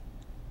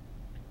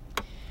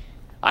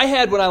I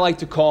had what I like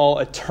to call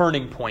a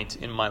turning point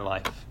in my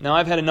life. Now,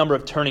 I've had a number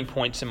of turning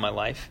points in my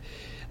life,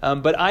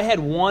 but I had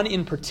one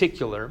in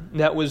particular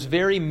that was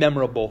very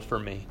memorable for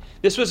me.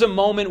 This was a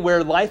moment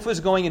where life was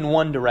going in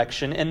one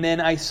direction, and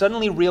then I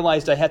suddenly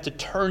realized I had to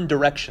turn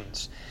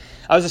directions.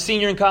 I was a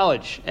senior in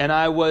college, and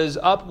I was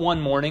up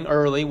one morning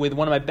early with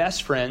one of my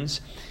best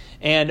friends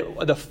and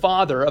the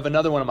father of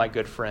another one of my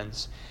good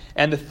friends.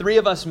 And the three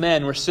of us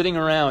men were sitting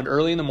around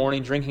early in the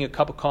morning drinking a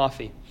cup of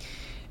coffee.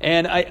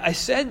 And I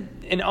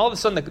said, and all of a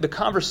sudden the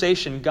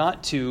conversation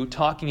got to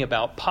talking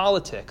about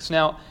politics.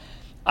 Now,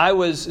 I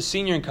was a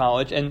senior in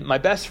college, and my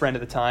best friend at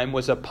the time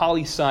was a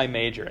poli-sci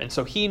major. And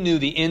so he knew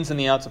the ins and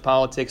the outs of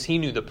politics. He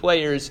knew the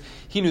players.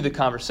 He knew the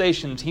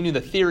conversations. He knew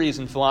the theories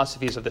and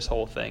philosophies of this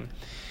whole thing.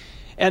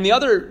 And the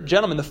other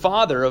gentleman, the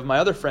father of my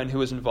other friend who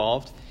was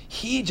involved,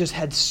 he just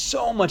had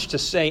so much to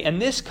say.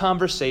 And this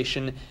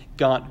conversation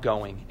got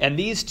going. And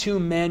these two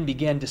men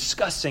began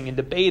discussing and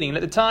debating. And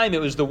at the time,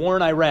 it was the war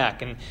in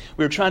Iraq. And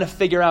we were trying to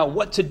figure out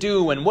what to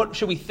do and what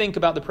should we think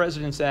about the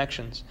president's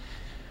actions.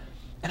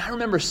 And I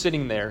remember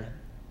sitting there,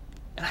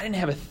 and I didn't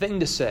have a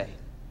thing to say.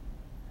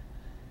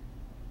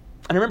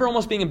 And I remember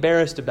almost being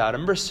embarrassed about it. I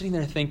remember sitting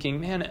there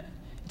thinking, man,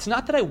 it's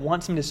not that I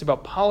want something to say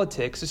about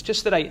politics. It's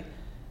just that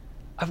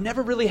I've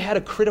never really had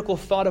a critical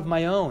thought of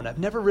my own. I've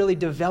never really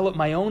developed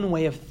my own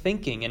way of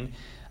thinking. And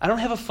I don't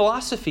have a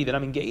philosophy that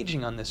I'm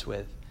engaging on this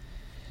with.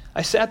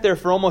 I sat there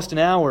for almost an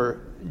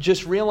hour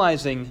just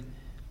realizing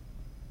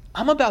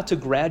I'm about to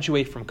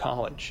graduate from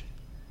college.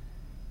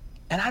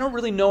 And I don't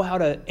really know how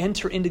to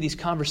enter into these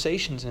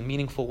conversations in a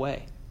meaningful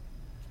way.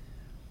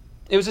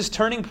 It was this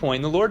turning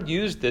point. The Lord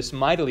used this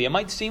mightily. It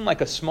might seem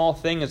like a small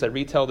thing as I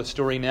retell the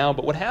story now,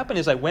 but what happened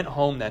is I went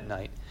home that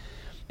night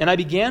and I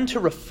began to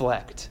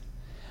reflect.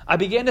 I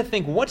began to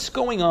think, what's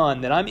going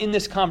on that I'm in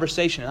this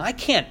conversation and I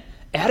can't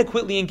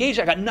adequately engage?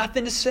 I got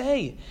nothing to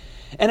say.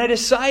 And I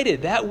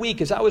decided that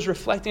week as I was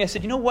reflecting, I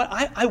said, you know what?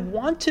 I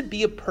want to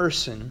be a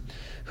person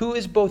who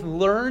is both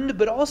learned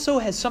but also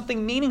has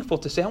something meaningful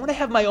to say. I want to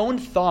have my own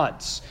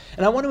thoughts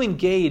and I want to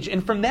engage.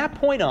 And from that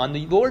point on,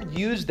 the Lord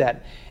used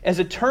that as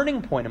a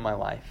turning point in my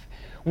life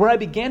where I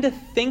began to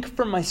think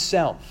for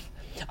myself.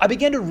 I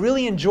began to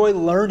really enjoy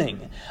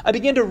learning. I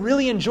began to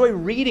really enjoy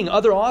reading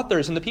other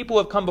authors and the people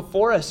who have come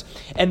before us.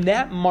 And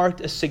that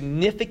marked a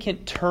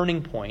significant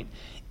turning point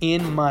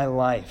in my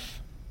life.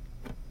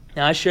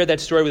 Now, I shared that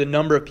story with a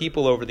number of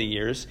people over the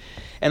years,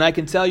 and I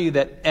can tell you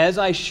that as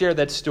I share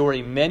that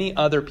story, many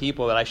other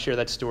people that I share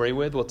that story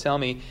with will tell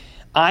me,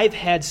 I've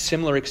had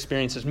similar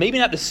experiences. Maybe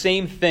not the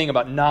same thing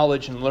about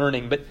knowledge and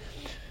learning, but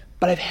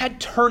I've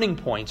had turning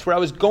points where I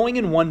was going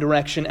in one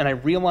direction and I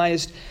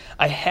realized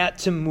I had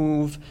to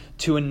move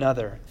to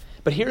another.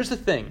 But here's the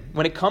thing.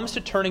 When it comes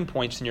to turning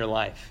points in your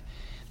life,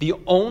 the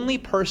only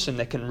person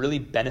that can really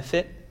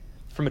benefit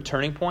from a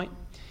turning point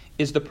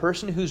is the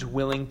person who's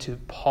willing to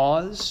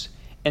pause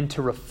and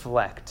to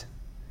reflect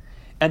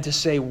and to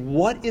say,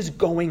 what is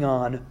going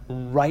on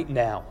right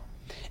now?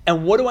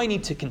 And what do I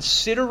need to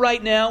consider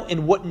right now?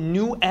 And what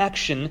new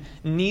action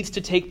needs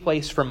to take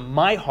place from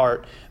my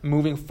heart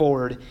moving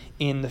forward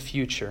in the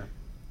future?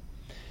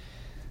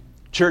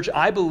 Church,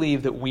 I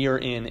believe that we are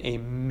in a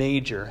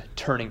major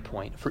turning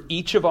point for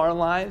each of our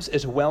lives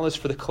as well as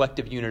for the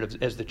collective unit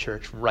as the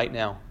church right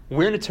now.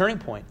 We're in a turning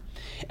point.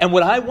 And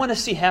what I want to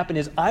see happen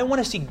is I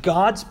want to see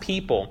God's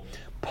people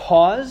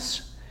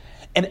pause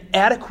and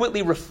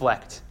adequately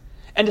reflect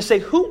and to say,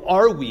 who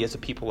are we as a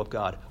people of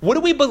God? What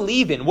do we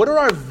believe in? What are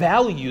our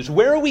values?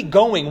 Where are we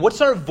going? What's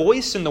our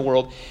voice in the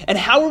world? And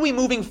how are we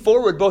moving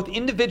forward, both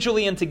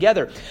individually and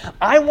together?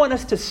 I want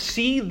us to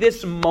see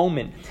this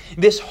moment,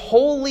 this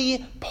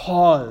holy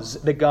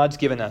pause that God's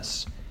given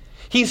us.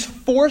 He's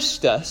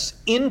forced us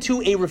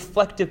into a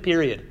reflective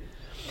period.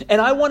 And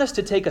I want us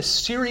to take a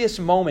serious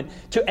moment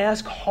to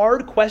ask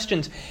hard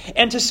questions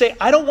and to say,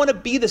 I don't want to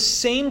be the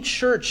same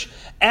church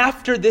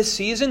after this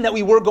season that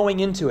we were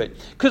going into it.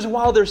 Because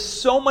while there's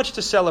so much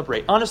to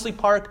celebrate, honestly,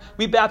 Park,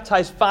 we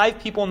baptized 5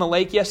 people in the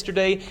lake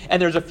yesterday,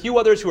 and there's a few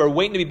others who are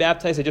waiting to be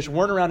baptized. They just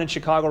weren't around in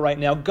Chicago right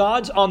now.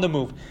 God's on the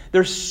move.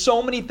 There's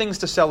so many things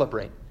to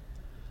celebrate.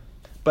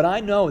 But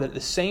I know that at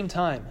the same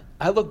time,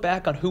 I look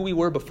back on who we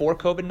were before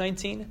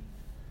COVID-19,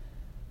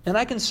 and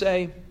I can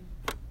say,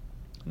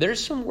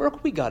 there's some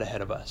work we got ahead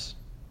of us.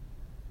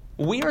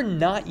 We are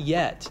not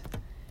yet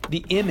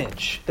the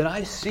image that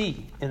I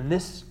see in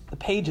the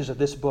pages of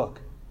this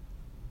book.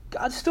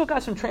 God's still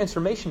got some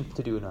transformation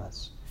to do in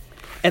us.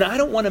 And I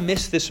don't want to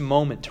miss this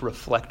moment to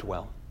reflect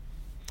well.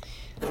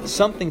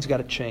 Something's got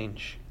to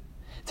change.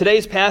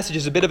 Today's passage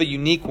is a bit of a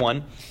unique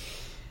one.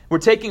 We're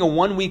taking a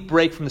 1-week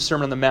break from the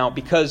Sermon on the Mount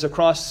because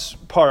across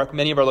Park,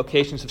 many of our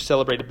locations have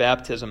celebrated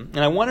baptism.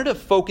 And I wanted to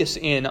focus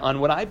in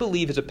on what I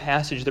believe is a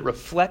passage that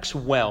reflects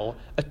well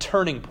a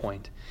turning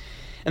point.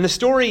 And the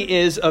story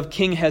is of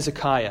King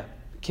Hezekiah.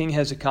 King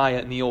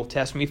Hezekiah in the Old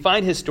Testament. We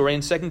find his story in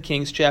 2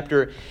 Kings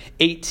chapter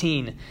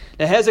 18.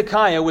 Now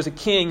Hezekiah was a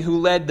king who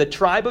led the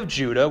tribe of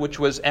Judah, which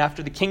was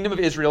after the kingdom of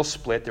Israel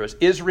split. There was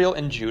Israel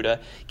and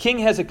Judah. King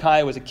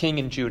Hezekiah was a king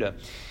in Judah.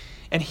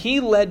 And he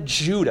led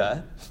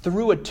Judah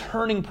through a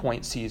turning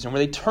point season where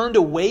they turned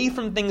away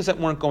from things that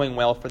weren't going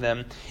well for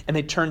them and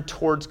they turned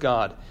towards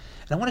God.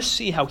 And I want to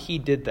see how he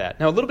did that.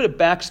 Now, a little bit of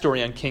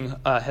backstory on King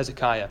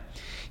Hezekiah.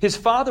 His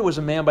father was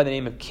a man by the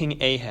name of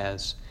King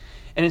Ahaz.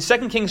 And in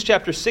 2 Kings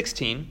chapter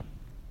 16,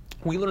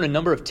 we learn a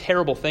number of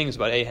terrible things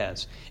about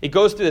Ahaz. It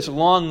goes through this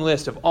long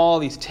list of all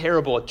these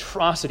terrible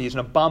atrocities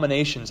and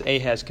abominations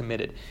Ahaz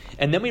committed.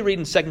 And then we read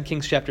in 2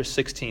 Kings chapter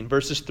 16,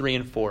 verses 3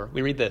 and 4.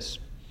 We read this.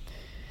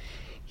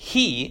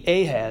 He,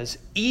 Ahaz,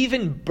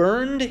 even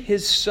burned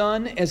his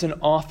son as an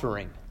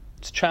offering.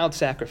 It's child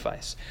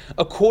sacrifice,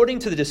 according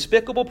to the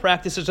despicable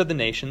practices of the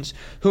nations,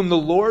 whom the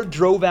Lord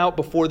drove out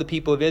before the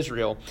people of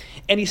Israel.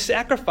 And he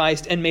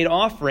sacrificed and made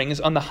offerings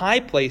on the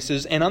high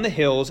places and on the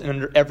hills and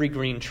under every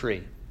green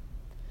tree.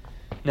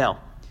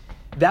 Now,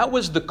 that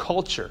was the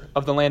culture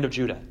of the land of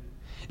Judah.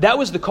 That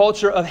was the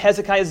culture of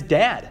Hezekiah's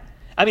dad.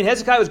 I mean,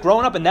 Hezekiah was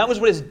growing up, and that was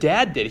what his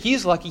dad did.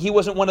 He's lucky he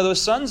wasn't one of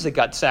those sons that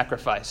got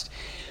sacrificed.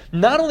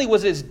 Not only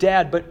was it his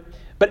dad,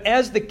 but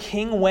as the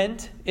king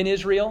went in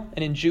Israel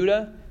and in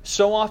Judah,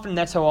 so often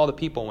that's how all the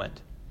people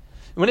went.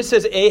 When it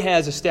says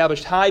Ahaz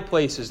established high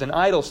places and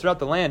idols throughout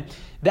the land,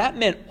 that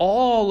meant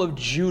all of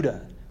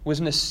Judah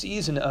was in a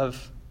season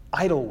of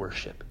idol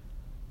worship.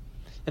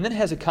 And then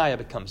Hezekiah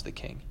becomes the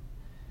king.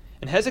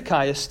 And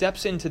Hezekiah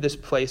steps into this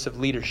place of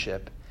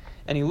leadership,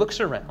 and he looks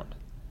around,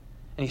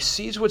 and he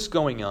sees what's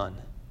going on,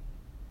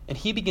 and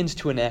he begins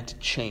to enact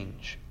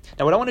change.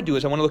 Now, what I want to do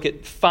is I want to look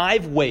at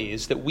 5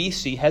 ways that we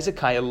see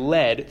Hezekiah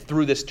led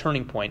through this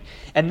turning point.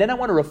 And then I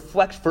want to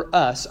reflect for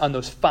us on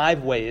those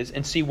 5 ways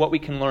and see what we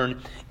can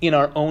learn in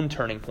our own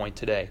turning point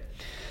today.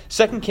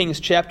 2 Kings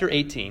chapter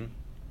 18,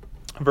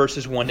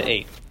 verses 1 to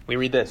 8. We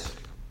read this.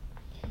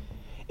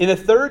 In the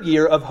 3rd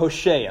year of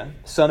Hoshea,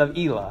 son of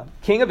Elah,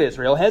 king of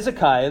Israel,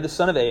 Hezekiah, the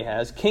son of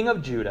Ahaz, king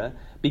of Judah,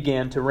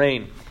 began to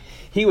reign.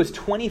 He was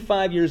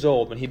 25 years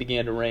old when he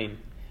began to reign,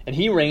 and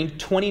he reigned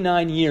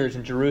 29 years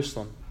in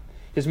Jerusalem.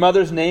 His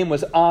mother's name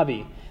was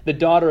Abi, the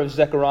daughter of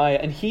Zechariah,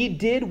 and he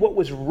did what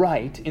was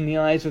right in the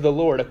eyes of the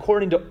Lord,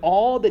 according to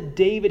all that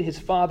David his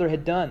father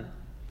had done.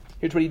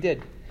 Here's what he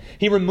did.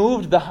 He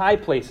removed the high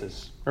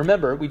places.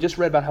 Remember, we just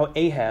read about how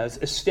Ahaz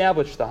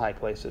established the high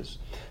places.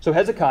 So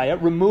Hezekiah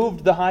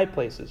removed the high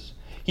places.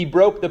 He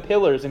broke the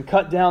pillars and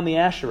cut down the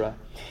Asherah.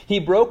 He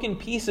broke in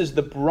pieces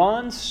the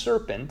bronze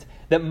serpent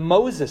that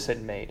Moses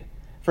had made.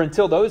 For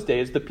until those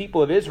days, the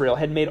people of Israel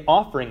had made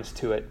offerings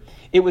to it.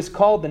 It was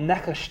called the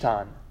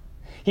Nehushtan.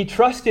 He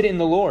trusted in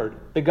the Lord,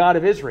 the God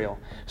of Israel,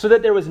 so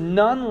that there was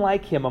none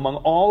like him among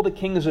all the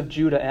kings of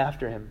Judah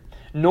after him,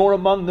 nor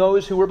among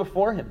those who were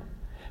before him.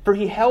 For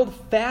he held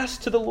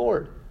fast to the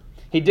Lord.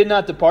 He did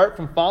not depart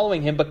from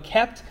following him, but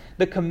kept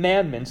the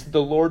commandments that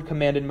the Lord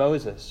commanded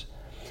Moses.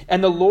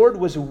 And the Lord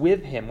was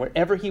with him.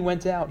 Wherever he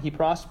went out, he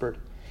prospered.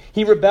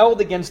 He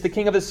rebelled against the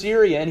king of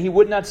Assyria, and he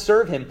would not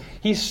serve him.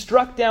 He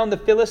struck down the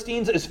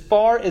Philistines as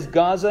far as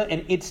Gaza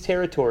and its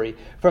territory,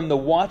 from the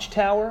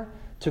watchtower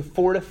to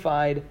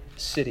fortified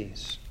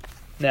cities.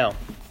 Now,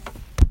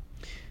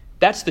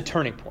 that's the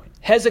turning point.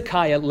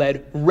 Hezekiah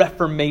led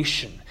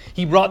reformation.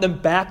 He brought them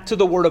back to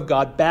the Word of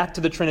God, back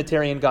to the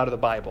Trinitarian God of the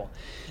Bible.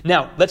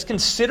 Now, let's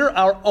consider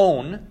our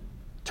own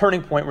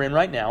turning point we're in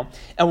right now.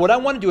 And what I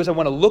want to do is I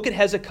want to look at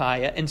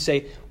Hezekiah and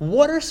say,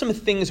 what are some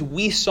things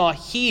we saw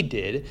he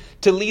did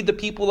to lead the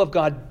people of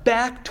God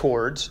back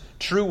towards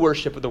true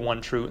worship of the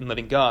one true and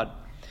living God?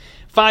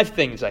 5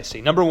 things I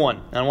see. Number 1,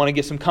 and I want to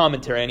give some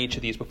commentary on each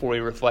of these before we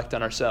reflect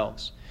on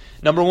ourselves.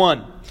 Number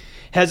 1,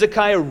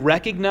 Hezekiah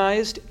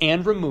recognized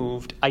and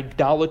removed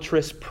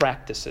idolatrous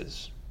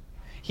practices.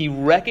 He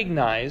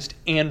recognized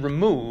and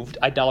removed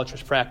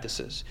idolatrous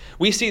practices.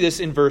 We see this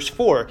in verse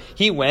 4.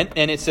 He went,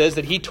 and it says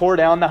that he tore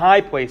down the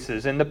high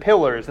places and the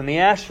pillars and the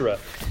Asherah.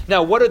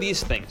 Now, what are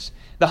these things?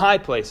 The high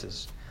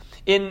places.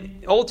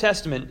 In Old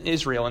Testament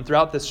Israel and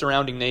throughout the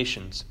surrounding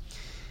nations,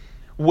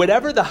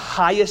 whatever the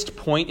highest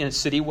point in a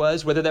city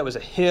was, whether that was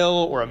a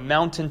hill or a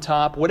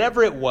mountaintop,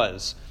 whatever it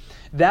was,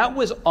 that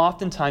was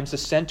oftentimes the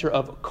center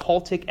of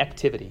cultic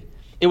activity.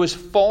 It was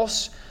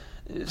false,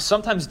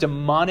 sometimes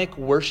demonic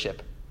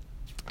worship.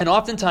 And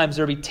oftentimes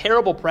there would be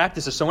terrible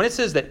practices. So when it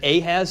says that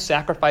Ahaz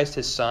sacrificed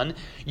his son,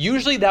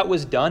 usually that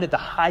was done at the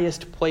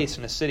highest place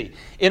in a city.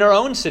 In our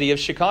own city of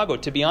Chicago,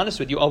 to be honest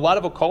with you, a lot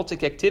of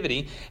occultic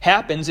activity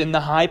happens in the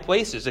high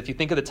places. If you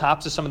think of the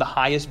tops of some of the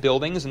highest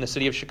buildings in the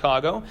city of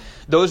Chicago,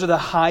 those are the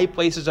high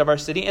places of our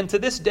city. And to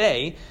this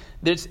day,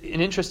 there's an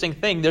interesting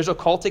thing. There's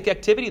occultic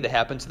activity that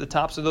happens at the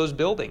tops of those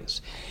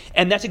buildings.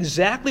 And that's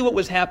exactly what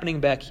was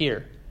happening back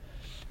here.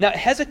 Now,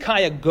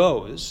 Hezekiah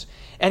goes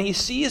and he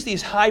sees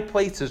these high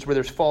places where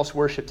there's false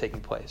worship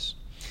taking place.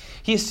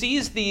 He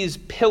sees these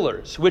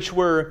pillars, which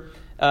were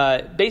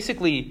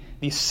basically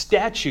these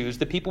statues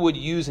that people would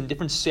use in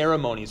different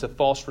ceremonies of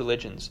false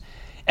religions,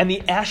 and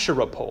the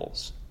Asherah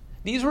poles.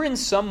 These were in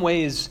some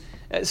ways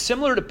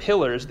similar to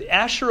pillars. The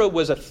Asherah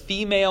was a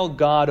female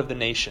god of the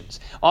nations.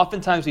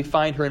 Oftentimes we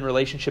find her in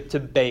relationship to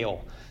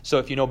Baal. So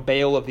if you know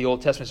Baal of the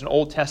Old Testament, it's an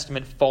Old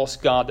Testament false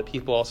god that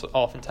people also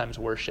oftentimes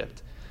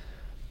worshipped.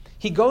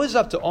 He goes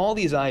up to all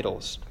these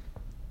idols,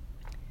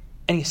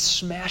 and he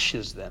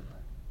smashes them.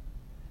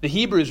 The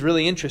Hebrew is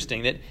really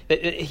interesting, that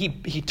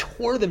he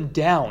tore them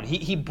down.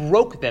 He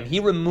broke them. He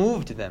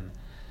removed them.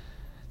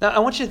 Now, I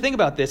want you to think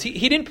about this.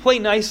 He didn't play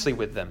nicely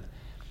with them.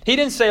 He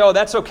didn't say, oh,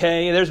 that's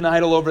okay, there's an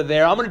idol over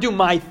there. I'm going to do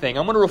my thing.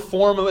 I'm going to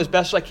reform it as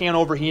best I can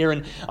over here,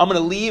 and I'm going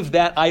to leave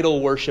that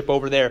idol worship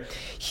over there.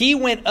 He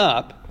went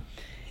up,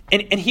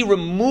 and he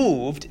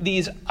removed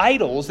these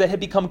idols that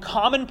had become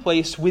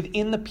commonplace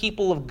within the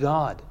people of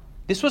God.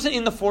 This wasn't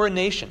in the foreign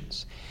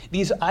nations.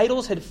 These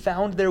idols had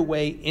found their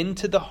way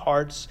into the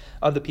hearts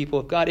of the people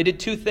of God. It did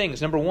two things.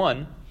 Number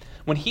one,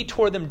 when he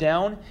tore them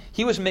down,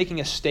 he was making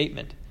a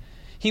statement.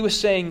 He was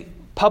saying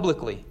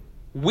publicly,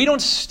 we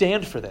don't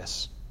stand for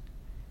this.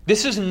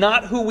 This is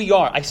not who we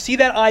are. I see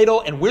that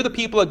idol, and we're the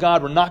people of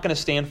God. We're not going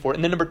to stand for it.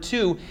 And then number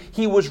two,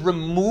 he was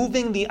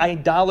removing the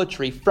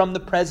idolatry from the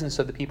presence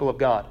of the people of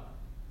God.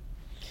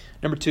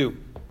 Number two,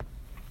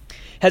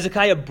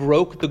 Hezekiah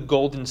broke the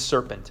golden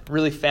serpent.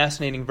 Really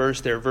fascinating verse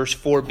there, verse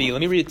 4b.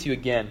 Let me read it to you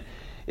again.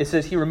 It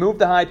says, he removed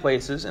the high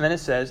places, and then it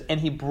says, and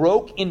he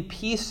broke in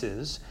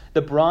pieces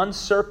the bronze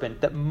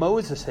serpent that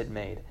Moses had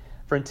made.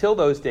 For until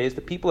those days,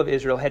 the people of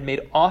Israel had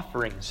made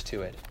offerings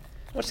to it.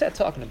 What's that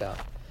talking about?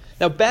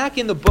 Now, back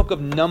in the book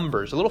of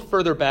Numbers, a little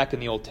further back in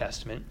the Old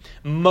Testament,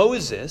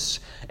 Moses,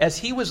 as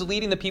he was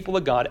leading the people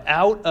of God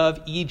out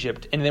of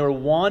Egypt, and they were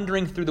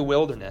wandering through the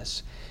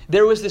wilderness,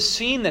 there was this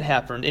scene that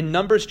happened in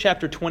Numbers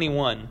chapter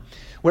 21,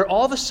 where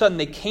all of a sudden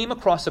they came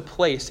across a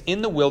place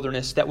in the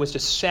wilderness that was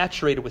just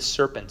saturated with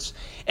serpents.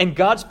 And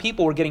God's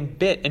people were getting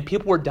bit, and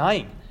people were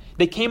dying.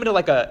 They came into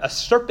like a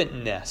serpent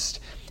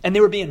nest, and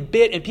they were being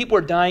bit, and people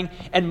were dying.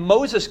 And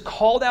Moses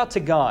called out to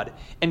God,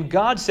 and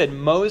God said,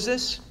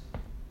 Moses,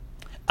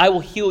 I will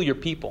heal your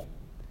people.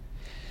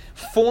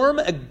 Form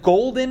a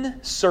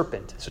golden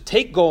serpent. So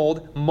take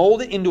gold,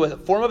 mold it into a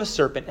form of a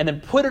serpent, and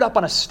then put it up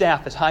on a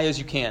staff as high as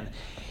you can.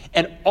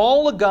 And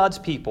all of God's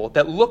people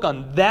that look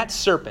on that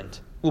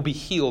serpent will be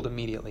healed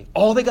immediately.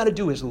 All they got to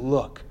do is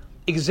look,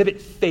 exhibit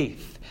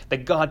faith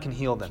that God can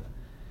heal them.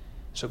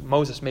 So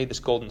Moses made this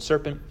golden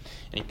serpent,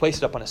 and he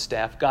placed it up on a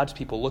staff. God's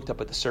people looked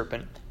up at the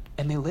serpent,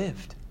 and they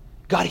lived.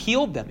 God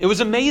healed them. It was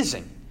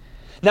amazing.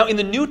 Now, in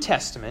the New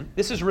Testament,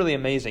 this is really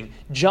amazing.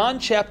 John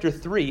chapter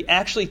 3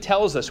 actually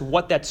tells us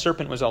what that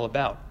serpent was all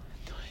about.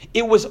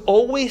 It was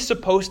always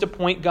supposed to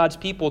point God's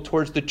people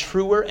towards the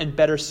truer and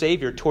better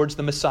Savior, towards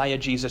the Messiah,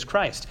 Jesus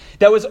Christ.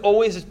 That was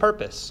always his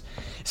purpose.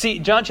 See,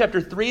 John chapter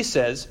 3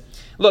 says,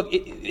 look,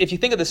 if you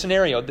think of the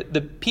scenario,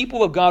 the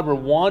people of God were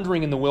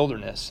wandering in the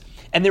wilderness,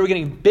 and they were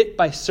getting bit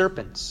by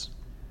serpents.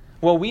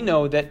 Well, we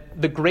know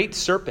that the great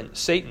serpent,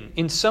 Satan,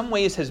 in some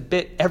ways has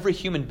bit every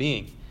human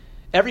being.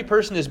 Every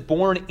person is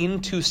born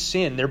into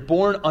sin. They're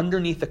born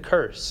underneath a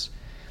curse.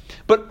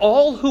 But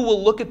all who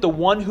will look at the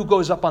one who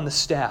goes up on the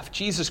staff,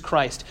 Jesus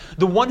Christ,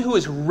 the one who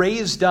is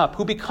raised up,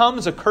 who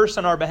becomes a curse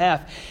on our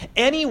behalf,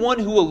 anyone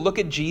who will look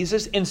at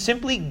Jesus and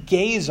simply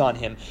gaze on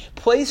him,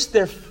 place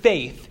their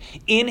faith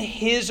in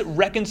his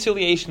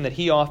reconciliation that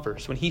he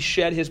offers when he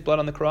shed his blood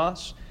on the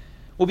cross,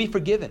 will be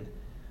forgiven.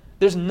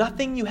 There's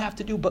nothing you have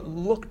to do but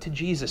look to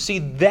Jesus. See,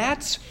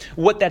 that's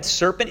what that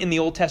serpent in the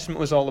Old Testament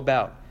was all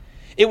about.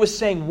 It was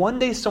saying one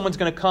day someone's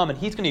going to come and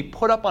he's going to be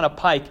put up on a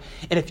pike,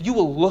 and if you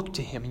will look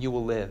to him, you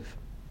will live.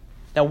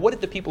 Now, what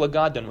had the people of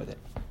God done with it?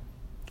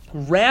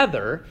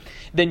 Rather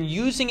than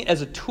using it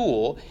as a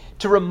tool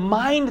to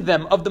remind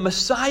them of the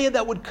Messiah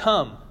that would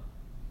come,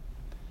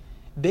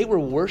 they were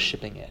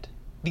worshiping it,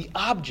 the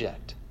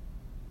object.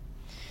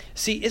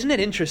 See, isn't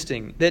it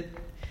interesting that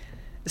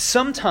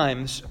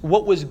sometimes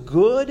what was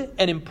good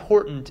and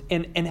important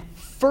and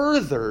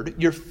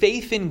furthered your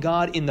faith in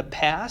God in the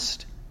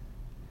past,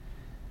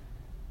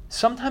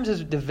 sometimes as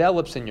it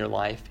develops in your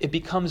life, it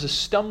becomes a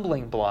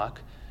stumbling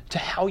block to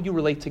how you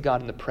relate to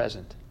God in the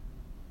present.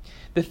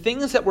 The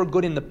things that were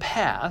good in the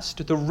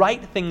past, the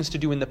right things to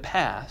do in the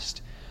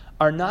past,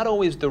 are not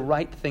always the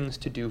right things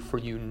to do for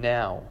you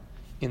now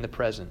in the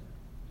present.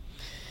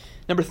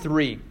 Number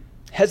 3,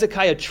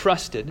 Hezekiah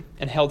trusted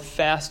and held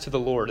fast to the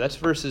Lord. That's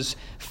verses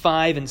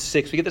 5 and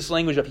 6. We get this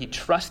language of he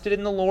trusted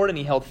in the Lord and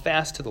he held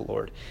fast to the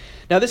Lord.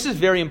 Now, this is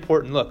very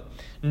important. Look,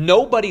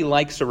 nobody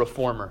likes a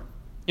reformer.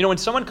 You know, when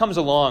someone comes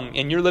along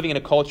and you're living in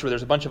a culture where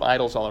there's a bunch of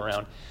idols all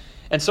around,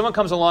 and someone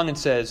comes along and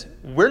says,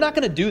 we're not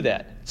going to do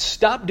that.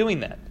 Stop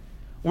doing that.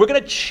 We're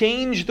going to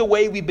change the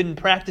way we've been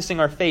practicing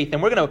our faith,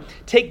 and we're going to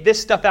take this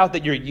stuff out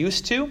that you're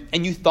used to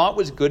and you thought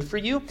was good for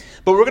you,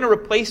 but we're going to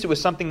replace it with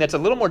something that's a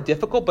little more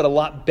difficult but a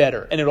lot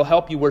better, and it'll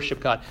help you worship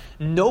God.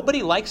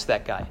 Nobody likes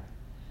that guy.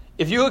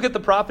 If you look at the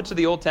prophets of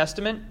the Old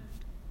Testament,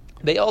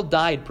 they all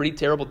died pretty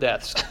terrible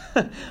deaths.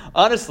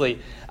 Honestly,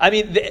 I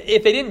mean,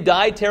 if they didn't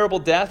die terrible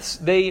deaths,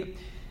 they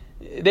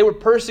were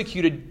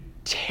persecuted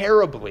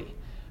terribly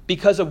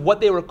because of what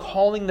they were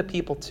calling the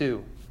people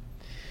to.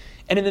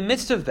 And in the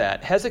midst of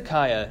that,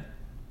 Hezekiah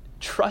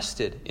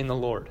trusted in the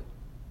Lord.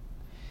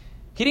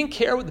 He didn't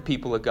care what the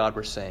people of God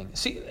were saying.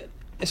 See,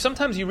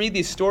 sometimes you read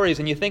these stories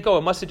and you think, oh,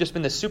 it must have just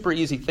been this super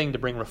easy thing to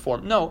bring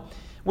reform. No,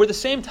 we're the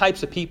same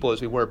types of people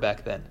as we were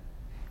back then.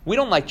 We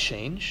don't like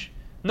change.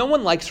 No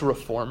one likes a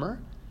reformer.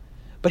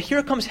 But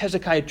here comes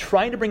Hezekiah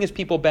trying to bring his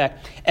people back.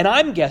 And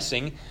I'm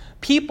guessing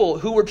people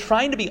who were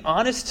trying to be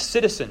honest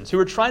citizens, who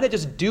were trying to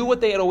just do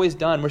what they had always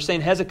done, were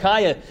saying,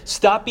 Hezekiah,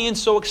 stop being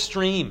so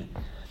extreme.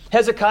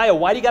 Hezekiah,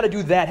 why do you got to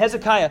do that?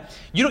 Hezekiah,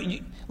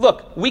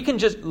 look, we can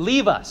just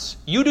leave us.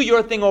 You do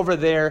your thing over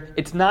there.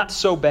 It's not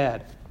so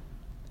bad.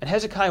 And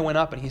Hezekiah went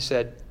up and he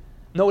said,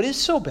 no, it is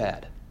so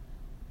bad.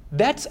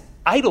 That's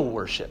idol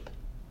worship.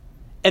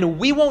 And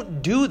we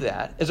won't do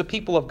that as a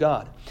people of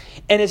God.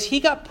 And as he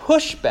got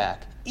pushed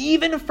back,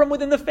 even from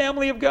within the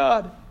family of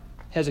God,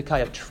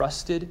 Hezekiah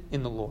trusted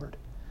in the Lord.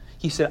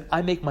 He said,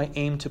 I make my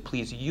aim to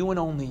please you and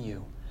only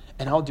you,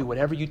 and I'll do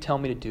whatever you tell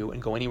me to do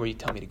and go anywhere you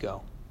tell me to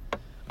go.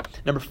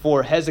 Number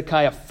 4,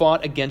 Hezekiah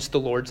fought against the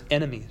Lord's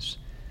enemies.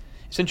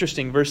 It's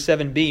interesting, verse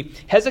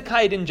 7b,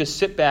 Hezekiah didn't just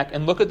sit back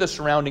and look at the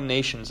surrounding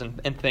nations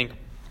and think,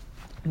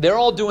 they're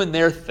all doing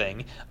their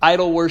thing,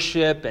 idol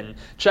worship and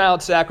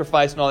child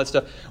sacrifice and all that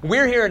stuff.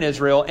 We're here in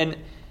Israel, and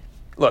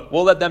look,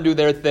 we'll let them do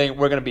their thing.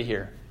 We're going to be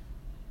here.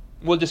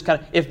 We'll just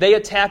if they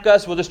attack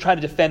us, we'll just try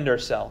to defend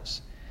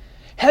ourselves.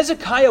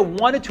 Hezekiah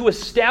wanted to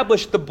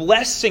establish the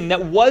blessing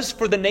that was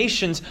for the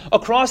nations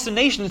across the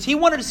nations. He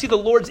wanted to see the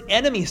Lord's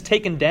enemies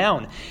taken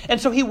down.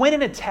 And so he went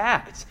and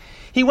attacked.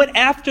 He went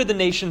after the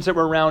nations that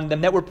were around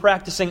them that were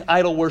practicing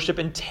idol worship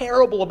and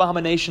terrible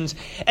abominations.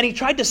 And he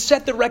tried to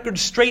set the record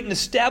straight and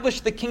establish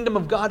the kingdom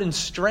of God in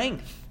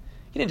strength.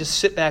 He didn't just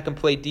sit back and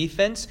play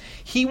defense.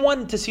 He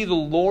wanted to see the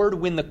Lord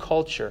win the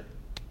culture.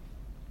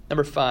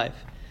 Number 5,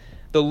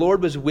 the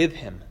Lord was with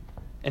him,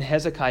 and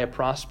Hezekiah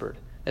prospered.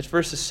 That's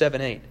verses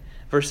 7-8.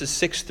 Verses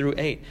 6 through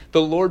 8.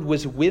 The Lord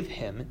was with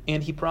him,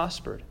 and he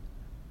prospered.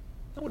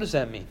 Now, what does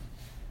that mean?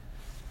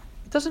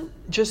 It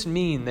doesn't just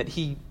mean that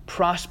he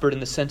prospered in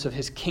the sense of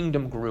his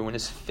kingdom grew and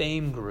his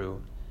fame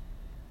grew.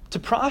 To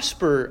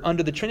prosper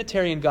under the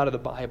Trinitarian God of the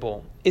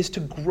Bible is to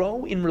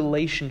grow in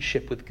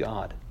relationship with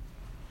God.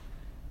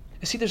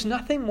 You see, there's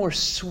nothing more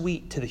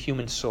sweet to the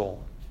human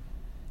soul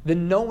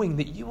than knowing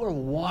that you are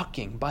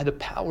walking by the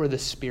power of the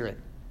Spirit.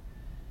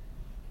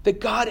 That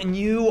God and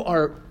you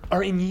are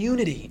in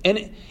unity.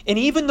 And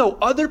even though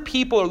other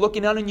people are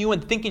looking out on you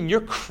and thinking you're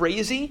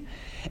crazy,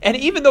 and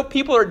even though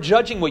people are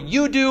judging what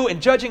you do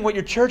and judging what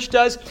your church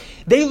does,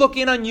 they look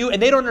in on you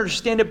and they don't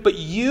understand it, but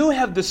you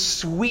have the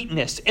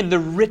sweetness and the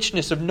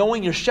richness of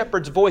knowing your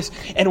shepherd's voice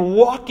and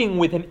walking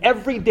with him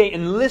every day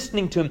and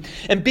listening to him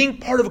and being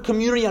part of a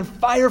community on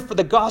fire for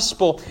the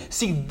gospel.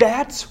 See,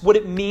 that's what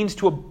it means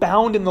to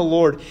abound in the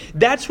Lord.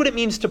 That's what it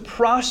means to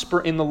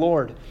prosper in the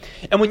Lord.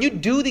 And when you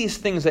do these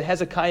things that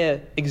Hezekiah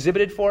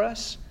exhibited for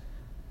us,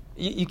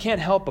 you can't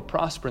help but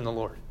prosper in the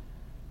Lord.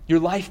 Your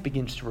life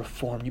begins to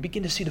reform. You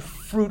begin to see the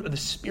fruit of the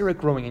Spirit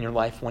growing in your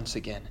life once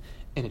again,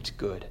 and it's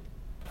good.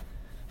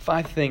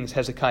 5 things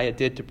Hezekiah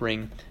did to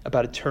bring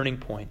about a turning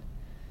point.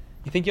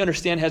 You think you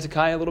understand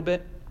Hezekiah a little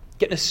bit?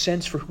 Getting a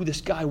sense for who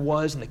this guy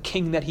was and the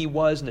king that he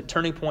was and the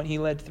turning point he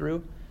led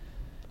through?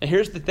 And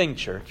here's the thing,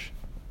 church.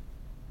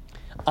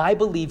 I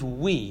believe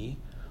we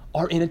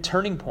are in a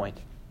turning point.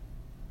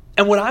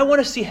 And what I want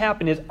to see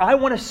happen is I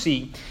want to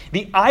see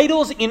the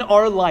idols in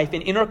our life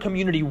and in our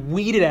community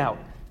weeded out.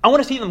 I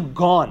want to see them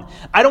gone.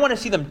 I don't want to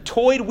see them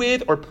toyed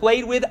with or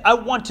played with. I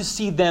want to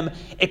see them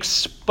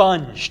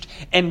expunged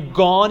and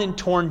gone and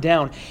torn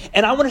down.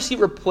 And I want to see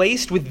it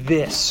replaced with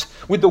this,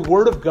 with the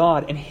Word of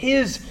God and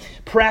His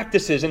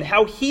practices and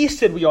how He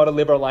said we ought to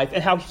live our life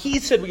and how He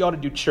said we ought to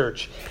do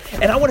church.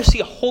 And I want to see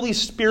a Holy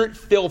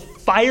Spirit-filled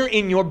fire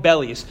in your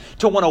bellies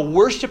to want to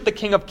worship the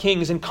King of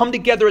Kings and come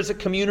together as a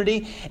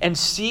community and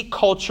see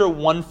culture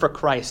won for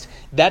Christ.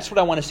 That's what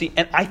I want to see.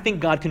 And I think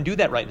God can do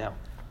that right now.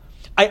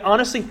 I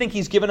honestly think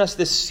He's given us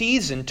this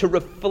season to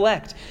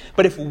reflect.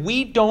 But if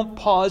we don't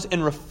pause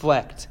and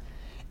reflect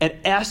and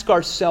ask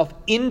ourselves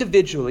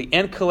individually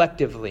and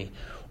collectively,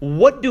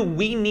 what do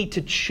we need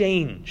to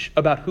change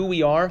about who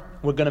we are,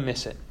 we're going to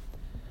miss it.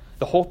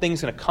 The whole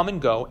thing's going to come and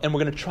go, and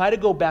we're going to try to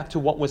go back to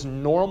what was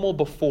normal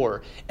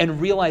before and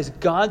realize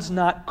God's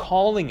not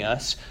calling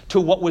us to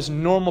what was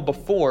normal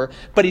before,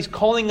 but He's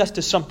calling us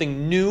to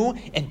something new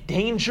and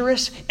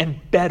dangerous and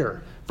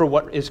better for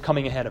what is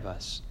coming ahead of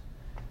us.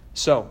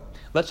 So,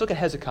 let's look at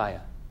Hezekiah.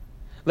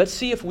 Let's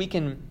see if we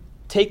can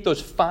take those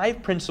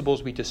 5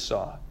 principles we just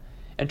saw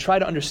and try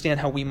to understand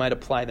how we might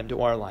apply them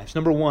to our lives.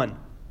 Number 1,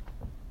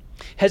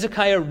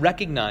 Hezekiah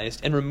recognized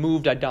and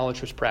removed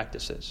idolatrous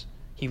practices.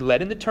 He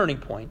led in the turning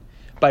point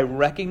by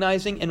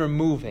recognizing and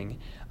removing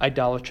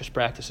idolatrous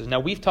practices.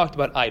 Now, we've talked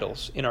about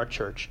idols in our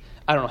church.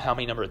 I don't know how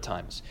many number of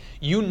times.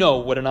 You know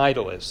what an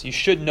idol is. You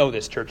should know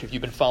this, church, if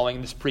you've been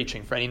following this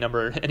preaching for any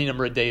number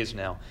of days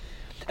now.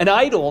 An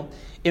idol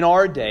in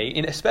our day,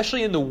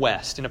 especially in the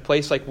West, in a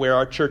place like where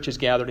our church is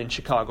gathered in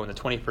Chicago in the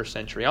 21st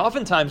century,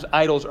 oftentimes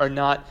idols are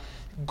not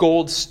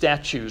gold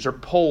statues or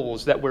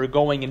poles that we're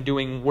going and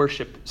doing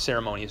worship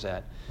ceremonies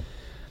at.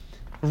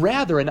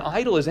 Rather, an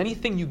idol is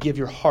anything you give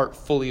your heart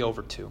fully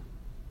over to.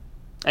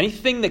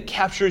 Anything that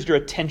captures your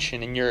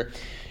attention and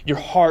your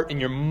heart and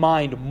your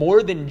mind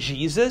more than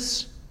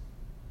Jesus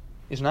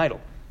is an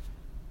idol.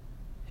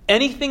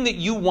 Anything that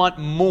you want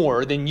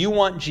more than you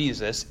want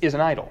Jesus is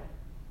an idol.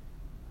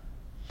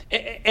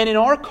 And in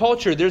our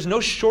culture, there's no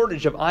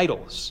shortage of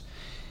idols.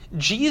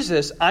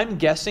 Jesus, I'm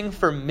guessing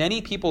for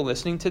many people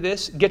listening to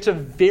this, gets a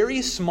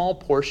very small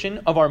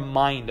portion of our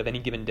mind of any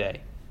given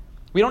day.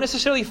 We don't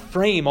necessarily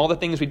frame all the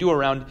things we do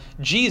around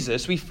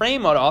Jesus. We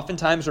frame it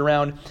oftentimes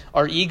around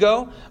our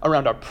ego,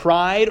 around our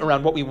pride,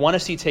 around what we want to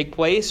see take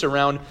place,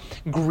 around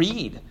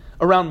greed,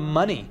 around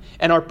money,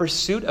 and our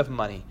pursuit of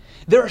money.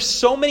 There are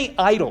so many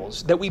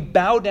idols that we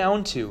bow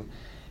down to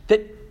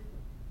that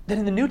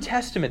in the New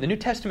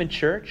Testament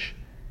church,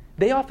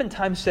 they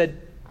oftentimes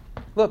said,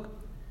 look,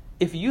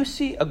 if you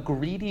see a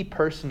greedy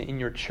person in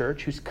your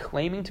church who's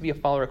claiming to be a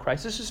follower of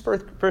Christ, this is 1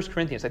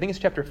 Corinthians, I think it's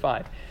chapter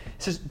 5. It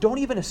says, don't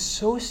even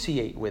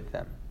associate with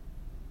them.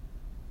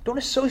 Don't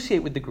associate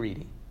with the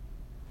greedy.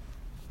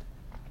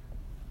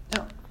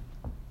 Now,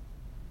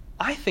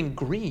 I think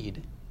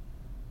greed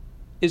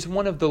is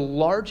one of the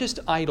largest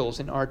idols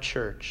in our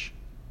church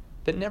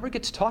that never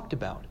gets talked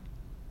about.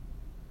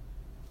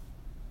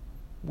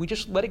 We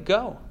just let it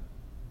go.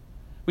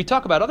 We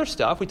talk about other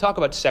stuff. We talk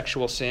about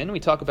sexual sin.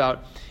 We talk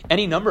about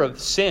any number of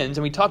sins,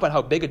 and we talk about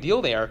how big a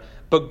deal they are.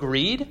 But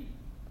greed,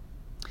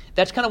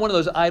 that's kind of one of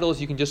those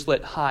idols you can just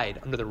let hide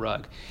under the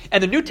rug.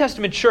 And the New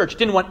Testament church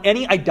didn't want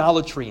any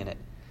idolatry in it.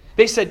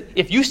 They said,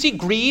 if you see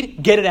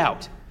greed, get it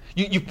out.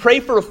 You pray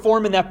for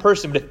reform in that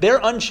person, but if they're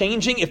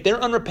unchanging, if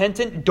they're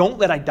unrepentant, don't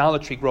let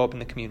idolatry grow up in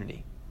the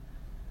community.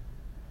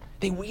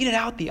 They weeded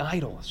out the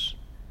idols.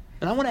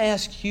 And I want to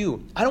ask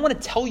you, I don't want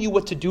to tell you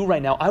what to do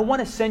right now. I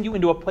want to send you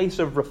into a place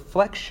of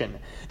reflection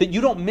that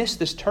you don't miss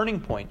this turning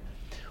point.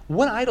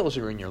 What idols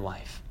are in your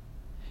life?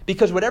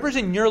 Because whatever's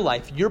in your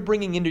life, you're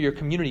bringing into your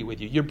community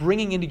with you. You're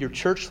bringing into your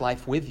church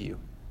life with you.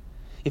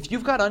 If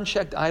you've got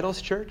unchecked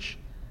idols, church,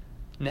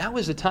 now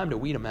is the time to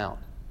weed them out.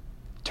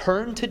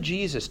 Turn to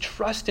Jesus.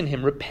 Trust in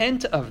Him.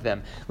 Repent of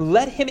them.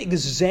 Let Him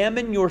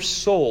examine your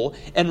soul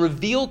and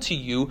reveal to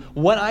you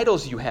what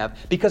idols you have.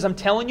 Because I'm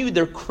telling you,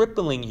 they're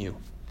crippling you.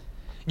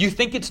 You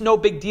think it's no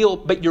big deal,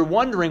 but you're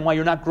wondering why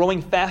you're not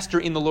growing faster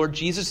in the Lord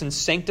Jesus and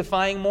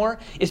sanctifying more.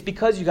 It's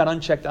because you got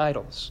unchecked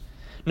idols.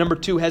 Number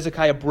 2,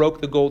 Hezekiah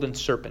broke the golden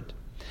serpent.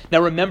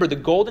 Now remember, the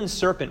golden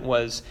serpent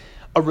was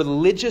a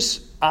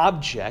religious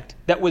object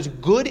that was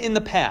good in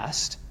the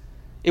past.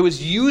 It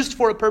was used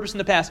for a purpose in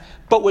the past,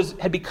 but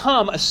had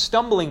become a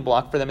stumbling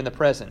block for them in the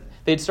present.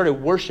 They had started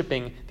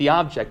worshiping the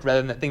object rather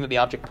than the thing that the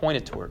object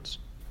pointed towards.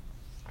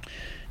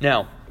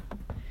 Now,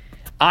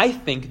 I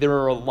think there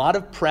are a lot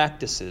of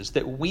practices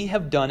that we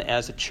have done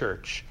as a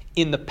church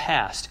in the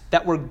past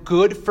that were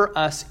good for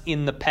us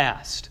in the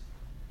past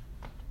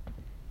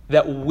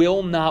that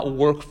will not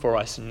work for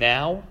us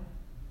now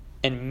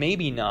and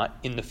maybe not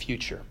in the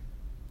future.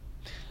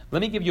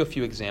 Let me give you a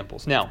few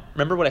examples. Now,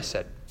 remember what I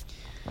said.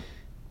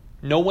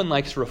 No one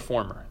likes a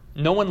reformer.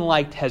 No one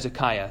liked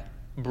Hezekiah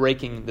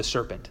breaking the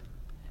serpent.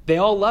 They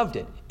all loved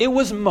it. It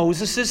was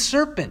Moses'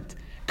 serpent.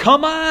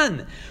 Come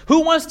on!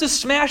 Who wants to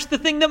smash the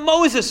thing that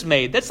Moses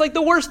made? That's like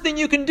the worst thing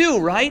you can do,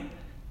 right?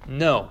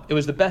 No, it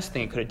was the best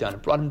thing it could have done.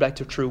 It brought him back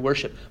to true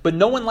worship. But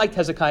no one liked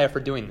Hezekiah for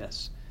doing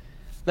this.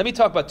 Let me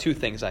talk about 2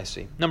 things I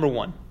see. Number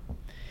 1,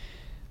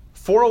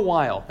 for a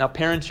while, now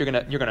parents, you're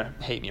gonna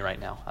hate me right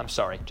now. I'm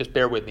sorry. Just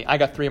bear with me. I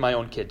got 3 of my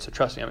own kids, so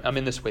trust me, I'm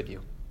in this with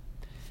you.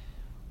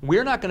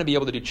 We're not going to be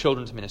able to do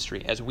children's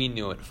ministry as we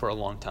knew it for a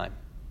long time.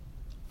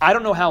 I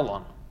don't know how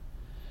long.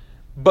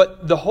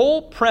 But the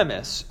whole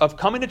premise of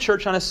coming to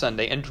church on a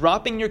Sunday and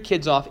dropping your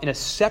kids off in a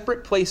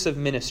separate place of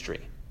ministry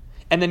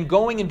and then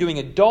going and doing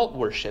adult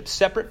worship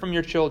separate from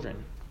your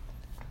children,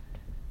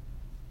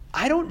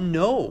 I don't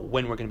know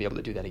when we're going to be able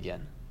to do that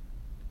again.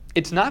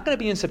 It's not going to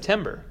be in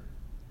September.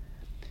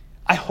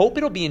 I hope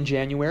it'll be in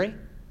January.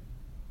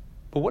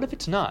 But what if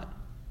it's not?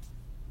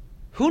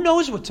 Who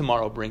knows what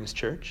tomorrow brings,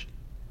 church?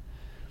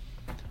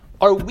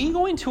 Are we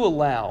going to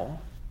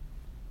allow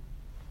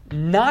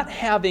not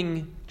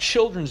having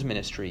children's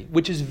ministry,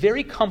 which is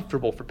very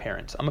comfortable for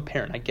parents? I'm a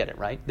parent, I get it,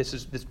 right?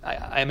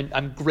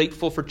 I'm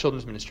grateful for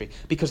children's ministry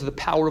because of the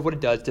power of what it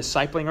does,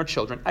 discipling our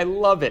children. I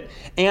love it.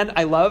 And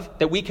I love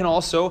that we can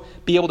also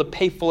be able to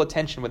pay full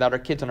attention without our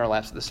kids on our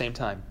laps at the same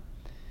time.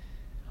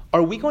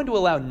 Are we going to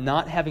allow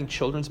not having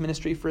children's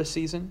ministry for a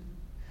season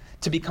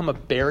to become a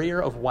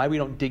barrier of why we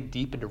don't dig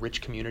deep into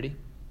rich community?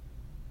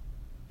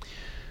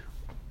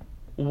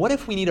 What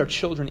if we need our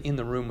children in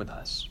the room with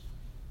us?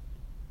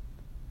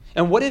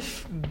 And what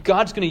if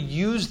God's going to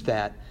use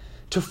that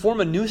to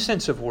form a new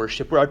sense of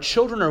worship where our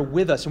children are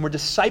with us and we're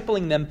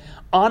discipling them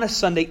on a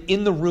Sunday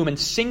in the room, and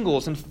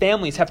singles and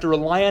families have to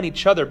rely on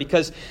each other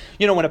because,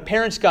 when a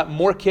parent's got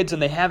more kids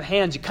than they have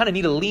hands, you kind of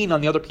need to lean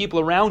on the other people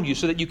around you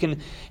so that you can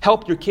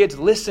help your kids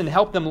listen,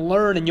 help them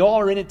learn, and you all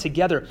are in it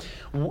together.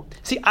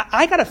 See,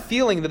 I got a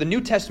feeling that the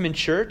New Testament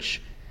church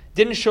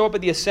didn't show up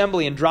at the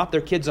assembly and drop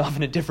their kids off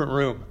in a different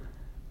room.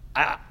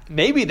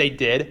 Maybe they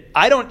did.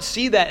 I don't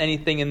see that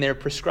anything in there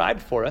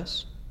prescribed for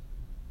us.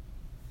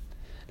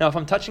 Now, if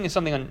I'm touching on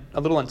something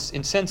a little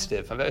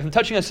insensitive, if I'm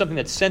touching on something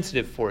that's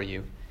sensitive for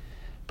you,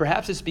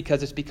 perhaps it's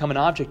because it's become an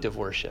object of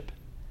worship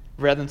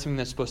rather than something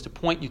that's supposed to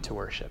point you to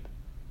worship.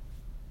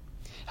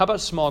 How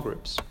about small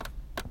groups?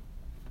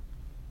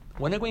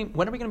 When are we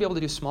going to be able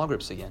to do small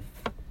groups again?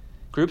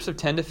 Groups of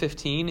 10 to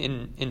 15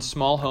 in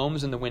small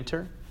homes in the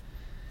winter?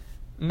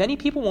 Many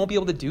people won't be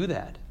able to do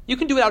that. You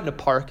can do it out in a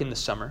park in the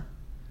summer.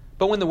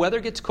 But when the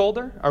weather gets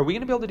colder, are we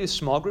going to be able to do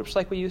small groups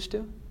like we used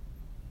to?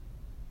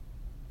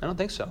 I don't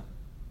think so.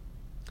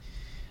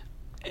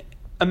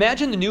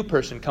 Imagine the new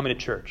person coming to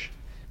church.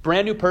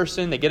 Brand new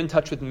person, they get in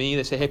touch with me,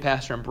 they say, hey,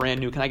 Pastor, I'm brand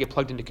new, can I get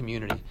plugged into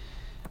community?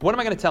 What am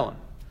I going to tell them?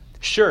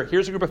 Sure,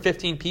 here's a group of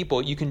 15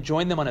 people, you can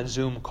join them on a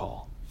Zoom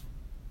call.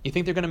 You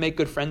think they're going to make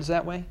good friends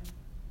that way?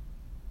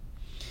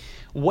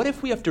 What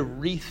if we have to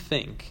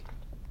rethink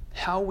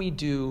how we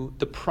do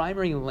the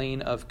primary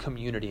lane of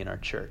community in our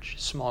church,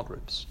 small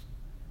groups?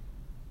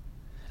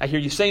 I hear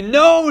you say,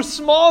 no,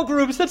 small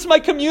groups, that's my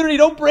community,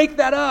 don't break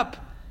that up.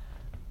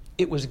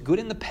 It was good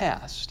in the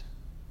past.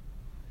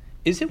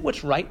 Is it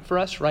what's right for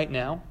us right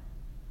now?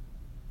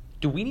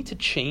 Do we need to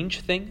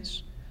change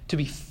things to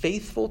be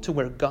faithful to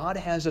where God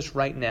has us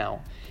right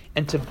now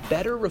and to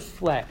better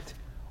reflect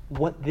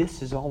what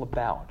this is all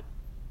about?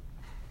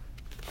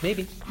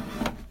 Maybe.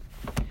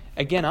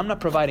 Again, I'm not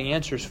providing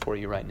answers for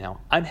you right now.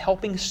 I'm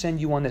helping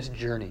send you on this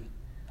journey.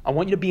 I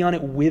want you to be on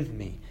it with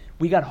me.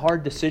 We got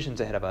hard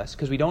decisions ahead of us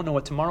because we don't know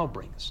what tomorrow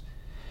brings.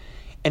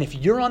 And if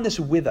you're on this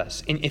with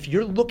us, and if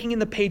you're looking in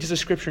the pages of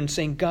Scripture and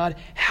saying, God,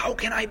 how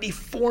can I be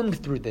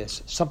formed through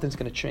this? Something's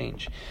going to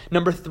change.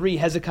 Number 3,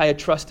 Hezekiah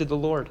trusted the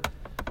Lord.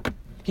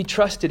 He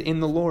trusted in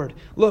the Lord.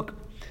 Look,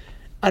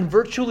 on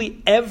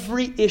virtually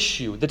every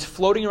issue that's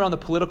floating around the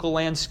political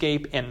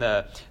landscape and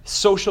the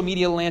social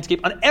media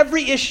landscape, on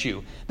every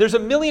issue, there's a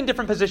million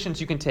different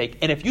positions you can take.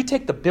 And if you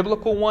take the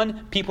biblical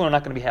one, people are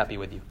not going to be happy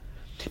with you.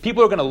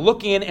 People are going to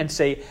look in and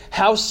say,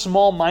 how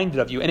small-minded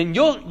of you. And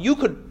then you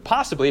could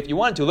possibly, if you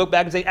wanted to, look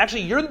back and say,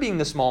 actually, you're being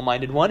the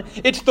small-minded one.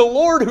 It's the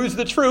Lord who's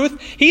the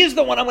truth. He is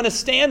the one I'm going to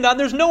stand on.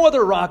 There's no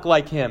other rock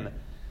like him.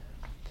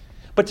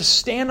 But to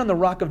stand on the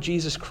rock of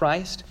Jesus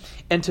Christ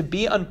and to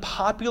be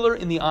unpopular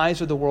in the eyes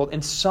of the world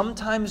and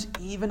sometimes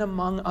even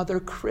among other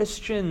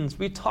Christians.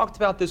 We talked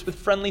about this with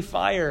Friendly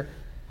Fire.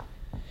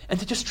 And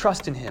to just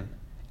trust in him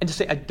and to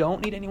say, I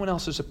don't need anyone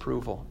else's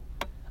approval.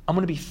 I'm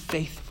going to be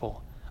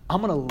faithful.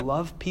 I'm going to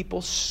love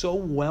people so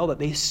well that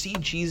they see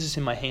Jesus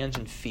in my hands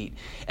and feet.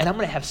 And I'm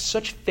going to have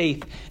such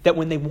faith that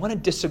when they want to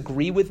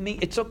disagree with me,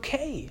 it's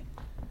okay.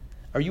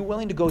 Are you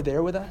willing to go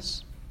there with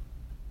us?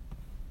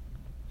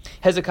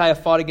 Hezekiah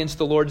fought against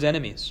the Lord's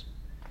enemies.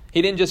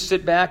 He didn't just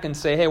sit back and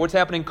say, hey, what's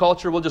happening in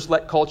culture? We'll just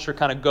let culture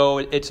kind of go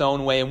its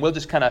own way and we'll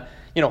just kind of,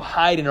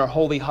 hide in our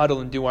holy huddle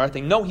and do our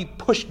thing. No, he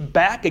pushed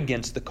back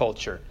against the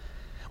culture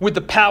with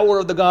the power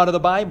of the God of the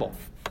Bible.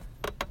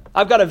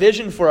 I've got a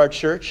vision for our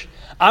church.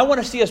 I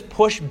want to see us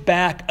push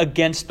back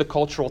against the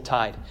cultural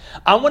tide.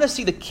 I want to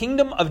see the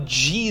kingdom of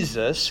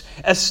Jesus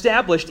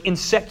established in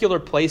secular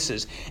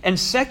places and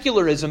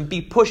secularism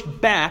be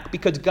pushed back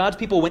because God's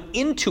people went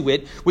into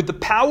it with the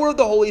power of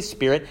the Holy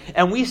Spirit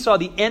and we saw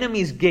the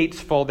enemy's gates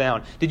fall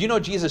down. Did you know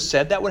Jesus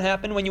said that would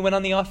happen when you went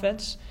on the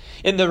offense?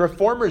 In the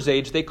Reformers'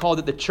 age, they called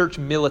it the church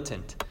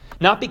militant.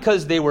 Not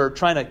because they were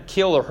trying to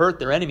kill or hurt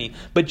their enemy,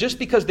 but just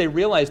because they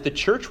realized the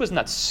church was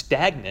not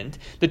stagnant.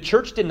 The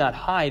church did not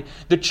hide.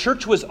 The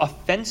church was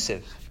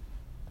offensive.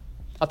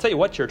 I'll tell you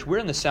what, church, we're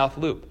in the South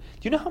Loop. Do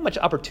you know how much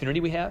opportunity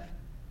we have?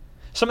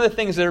 Some of the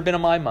things that have been on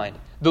my mind.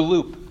 The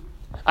Loop.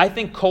 I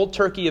think cold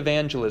turkey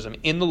evangelism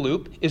in the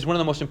Loop is one of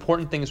the most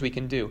important things we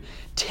can do.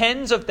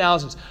 Tens of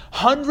thousands,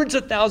 hundreds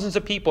of thousands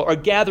of people are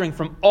gathering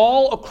from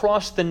all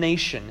across the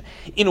nation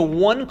in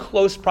one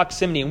close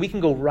proximity, and we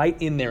can go right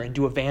in there and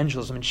do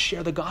evangelism and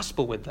share the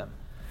gospel with them.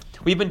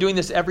 We've been doing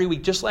this every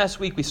week. Just last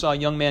week, we saw a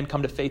young man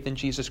come to faith in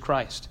Jesus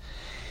Christ.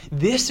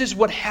 This is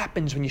what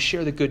happens when you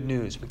share the good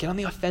news. We get on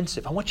the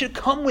offensive. I want you to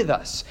come with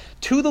us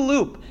to the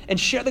Loop and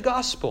share the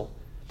gospel.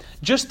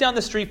 Just down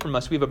the street from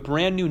us, we have a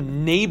brand new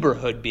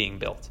neighborhood being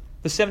built,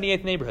 the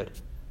 78th neighborhood.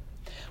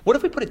 What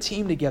if we put a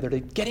team together to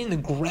get in the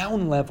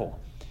ground level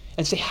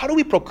and say, how do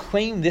we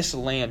proclaim this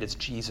land as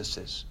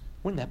Jesus's?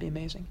 Wouldn't that be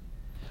amazing?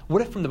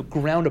 What if from the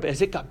ground up,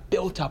 as it got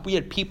built up, we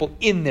had people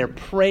in there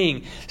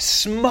praying,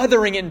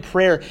 smothering in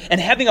prayer, and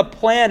having a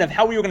plan of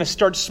how we were going to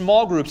start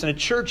small groups in a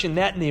church in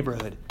that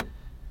neighborhood?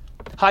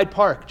 Hyde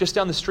Park, just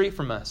down the street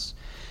from us.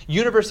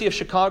 University of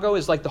Chicago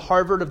is like the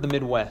Harvard of the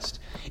Midwest.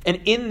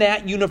 And in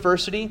that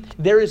university,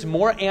 there is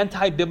more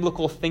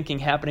anti-biblical thinking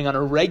happening on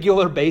a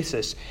regular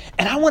basis.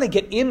 And I want to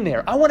get in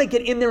there. I want to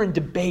get in there and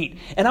debate.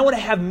 And I want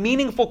to have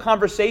meaningful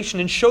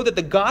conversation and show that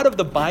the God of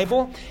the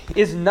Bible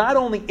is not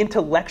only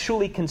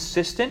intellectually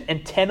consistent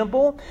and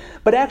tenable,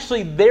 but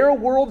actually their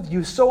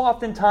worldview, so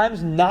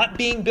oftentimes not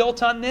being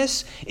built on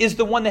this, is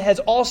the one that has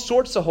all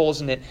sorts of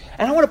holes in it.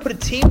 And I want to put a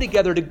team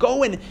together to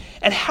go in.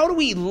 And how do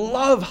we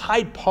love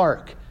Hyde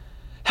Park?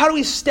 How do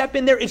we step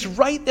in there? It's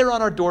right there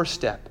on our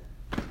doorstep.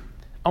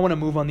 I want to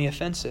move on the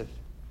offensive.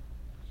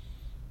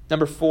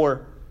 Number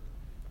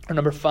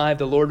 5,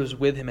 the Lord was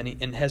with him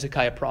and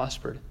Hezekiah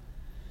prospered.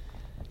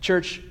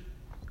 Church,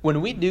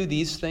 when we do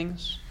these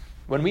things,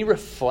 when we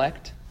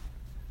reflect,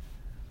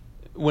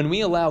 when we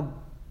allow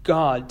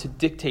God to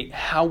dictate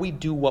how we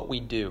do what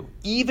we do,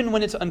 even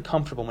when it's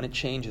uncomfortable, when it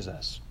changes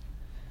us,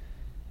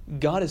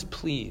 God is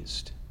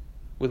pleased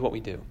with what we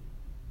do.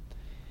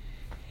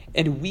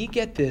 And we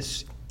get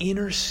this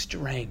inner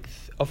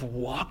strength of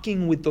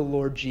walking with the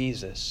Lord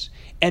Jesus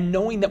and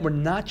knowing that we're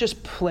not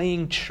just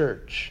playing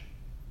church.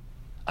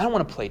 I don't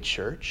want to play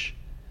church.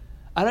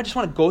 I don't just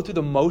want to go through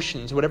the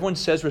motions, what everyone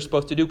says we're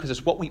supposed to do because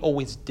it's what we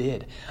always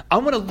did. I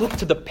want to look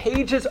to the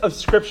pages of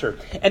Scripture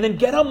and then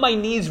get on my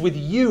knees with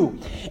you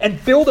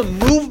and build a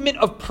movement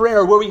of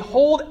prayer where we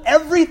hold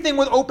everything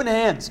with open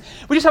hands.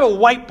 We just have a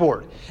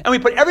whiteboard and we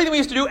put everything we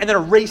used to do and then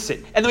erase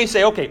it. And then we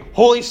say, okay,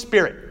 Holy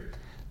Spirit,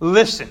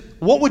 listen,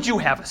 what would you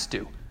have us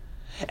do?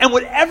 And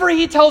whatever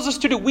he tells us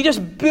to do, we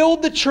just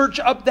build the church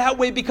up that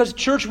way because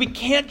church, we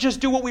can't just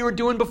do what we were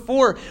doing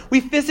before. We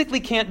physically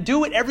can't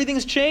do it.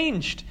 Everything's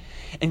changed.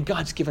 And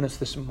God's given us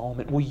this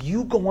moment. Will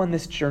you go on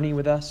this journey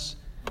with us?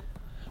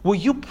 Will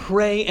you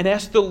pray and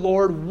ask the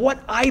Lord,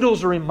 what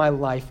idols are in my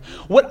life?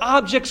 What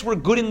objects were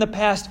good in the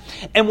past?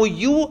 And will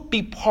you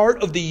be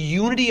part of the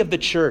unity of the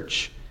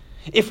church?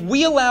 If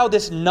we allow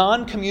this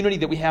non-community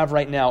that we have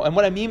right now, and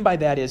what I mean by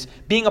that is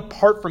being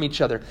apart from each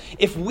other,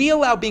 if we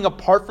allow being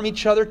apart from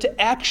each other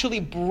to actually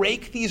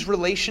break these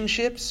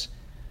relationships,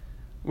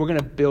 we're going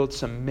to build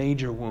some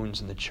major wounds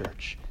in the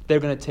church.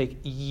 They're going to take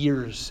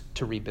years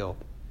to rebuild.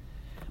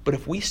 But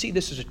if we see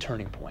this as a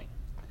turning point,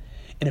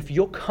 and if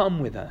you'll come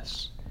with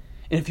us,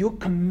 and if you'll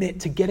commit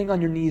to getting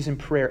on your knees in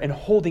prayer and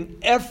holding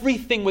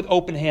everything with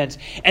open hands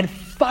and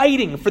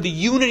fighting for the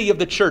unity of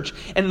the church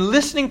and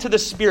listening to the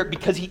Spirit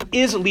because He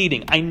is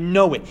leading, I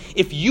know it.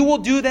 If you will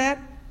do that,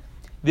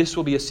 this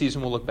will be a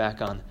season we'll look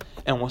back on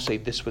and we'll say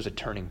this was a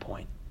turning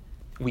point.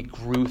 We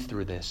grew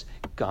through this.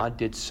 God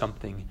did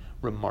something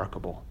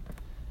remarkable.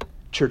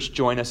 Church,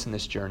 join us in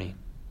this journey.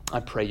 I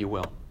pray you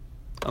will.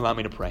 Allow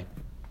me to pray.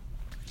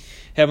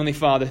 Heavenly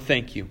Father,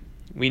 thank you.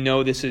 We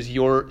know this is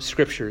your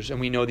scriptures, and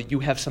we know that you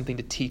have something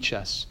to teach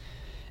us.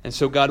 And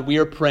so, God, we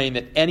are praying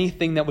that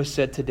anything that was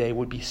said today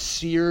would be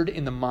seared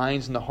in the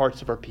minds and the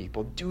hearts of our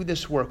people. Do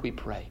this work, we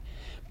pray.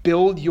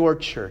 Build your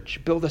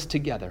church. Build us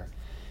together.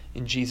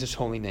 In Jesus'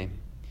 holy name,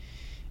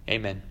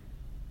 amen.